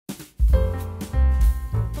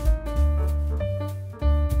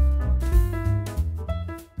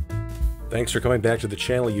Thanks for coming back to the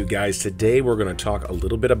channel, you guys. Today we're going to talk a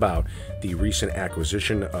little bit about the recent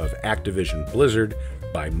acquisition of Activision Blizzard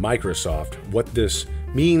by Microsoft, what this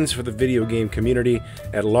means for the video game community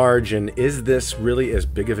at large, and is this really as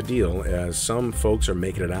big of a deal as some folks are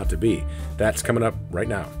making it out to be? That's coming up right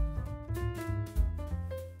now.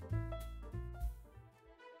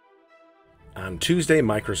 On Tuesday,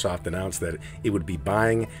 Microsoft announced that it would be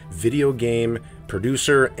buying video game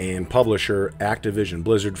producer and publisher Activision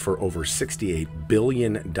Blizzard for over $68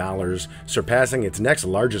 billion, surpassing its next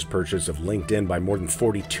largest purchase of LinkedIn by more than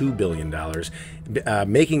 $42 billion,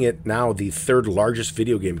 making it now the third largest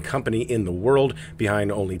video game company in the world,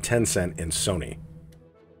 behind only Tencent and Sony.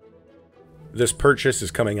 This purchase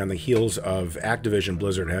is coming on the heels of Activision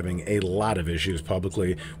Blizzard having a lot of issues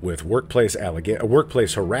publicly with workplace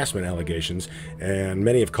harassment allegations, and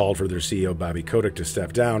many have called for their CEO Bobby Kotick to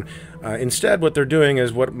step down. Instead, what they're doing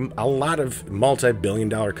is what a lot of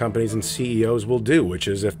multi-billion-dollar companies and CEOs will do, which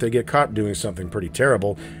is if they get caught doing something pretty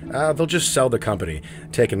terrible, they'll just sell the company,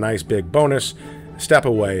 take a nice big bonus, step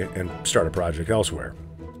away, and start a project elsewhere.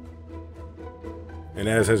 And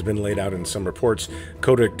as has been laid out in some reports,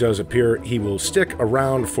 Kotick does appear he will stick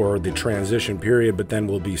around for the transition period, but then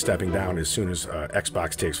will be stepping down as soon as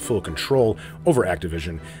Xbox takes full control over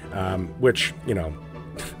Activision, which, you know,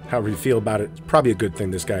 however you feel about it, it's probably a good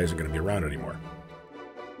thing this guy isn't going to be around anymore.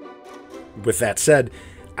 With that said,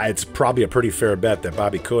 it's probably a pretty fair bet that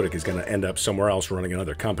Bobby Kotick is going to end up somewhere else running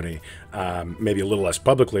another company, maybe a little less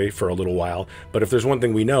publicly for a little while. But if there's one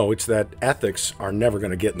thing we know, it's that ethics are never going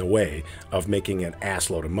to get in the way of making an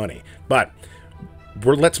assload of money. But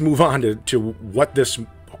let's move on to what this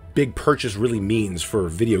big purchase really means for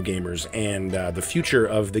video gamers and the future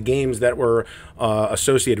of the games that were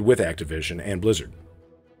associated with Activision and Blizzard.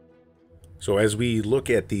 So as we look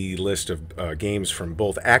at the list of games from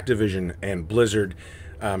both Activision and Blizzard,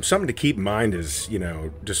 something to keep in mind is, you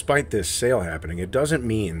know, despite this sale happening, it doesn't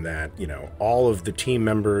mean that, you know, all of the team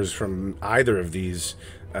members from either of these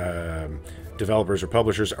developers or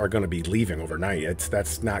publishers are going to be leaving overnight.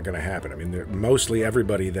 That's not going to happen. I mean, mostly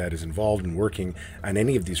everybody that is involved in working on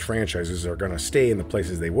any of these franchises are going to stay in the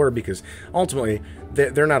places they were, because ultimately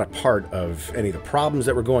they're not a part of any of the problems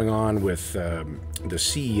that were going on with the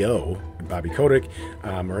CEO, Bobby Kotick,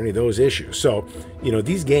 or any of those issues. So, you know,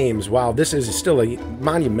 these games, while this is still a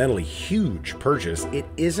monumentally huge purchase, it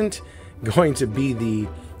isn't going to be the,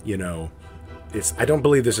 you know, I don't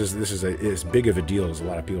believe this is as big of a deal as a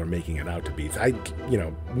lot of people are making it out to be. You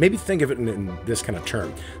know, maybe think of it in this kind of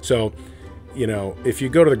term. So, you know, if you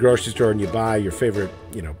go to the grocery store and you buy your favorite,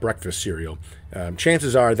 you know, breakfast cereal,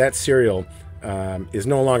 chances are that cereal is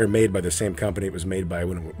no longer made by the same company it was made by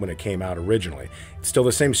when it came out originally. It's still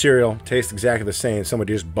the same cereal, tastes exactly the same.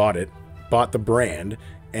 Somebody just bought the brand,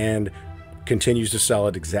 and continues to sell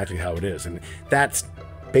it exactly how it is. And that's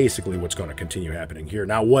basically what's going to continue happening here.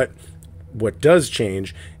 Now, what does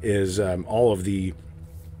change is all of the,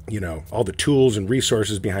 you know, all the tools and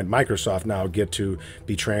resources behind Microsoft now get to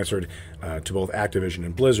be transferred to both Activision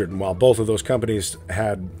and Blizzard. And while both of those companies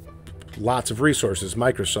had lots of resources,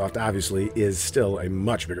 Microsoft obviously is still a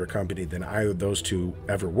much bigger company than either of those two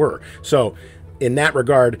ever were. So in that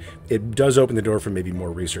regard, it does open the door for maybe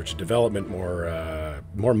more research and development,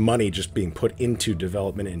 more money just being put into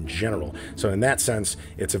development in general. So in that sense,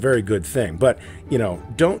 it's a very good thing. But, you know,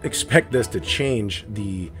 don't expect this to change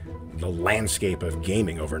the landscape of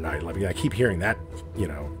gaming overnight. Like, I keep hearing that, you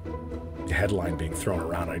know, headline being thrown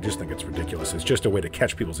around. I just think it's ridiculous. It's just a way to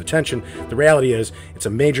catch people's attention. The reality is, it's a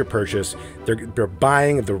major purchase. They're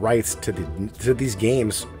buying the rights to these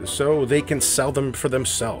games so they can sell them for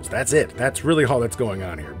themselves. That's it. That's really all that's going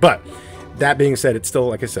on here. But that being said, it's still,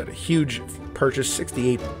 like I said, a huge purchase.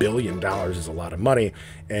 $68 billion is a lot of money,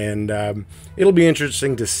 and it'll be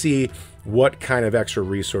interesting to see what kind of extra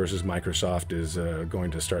resources Microsoft is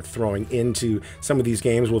going to start throwing into some of these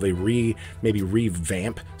games. Will they maybe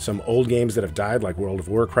revamp some old games that have died, like World of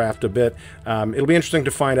Warcraft, a bit? It'll be interesting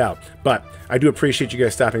to find out. But I do appreciate you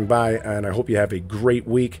guys stopping by, and I hope you have a great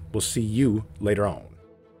week. We'll see you later on.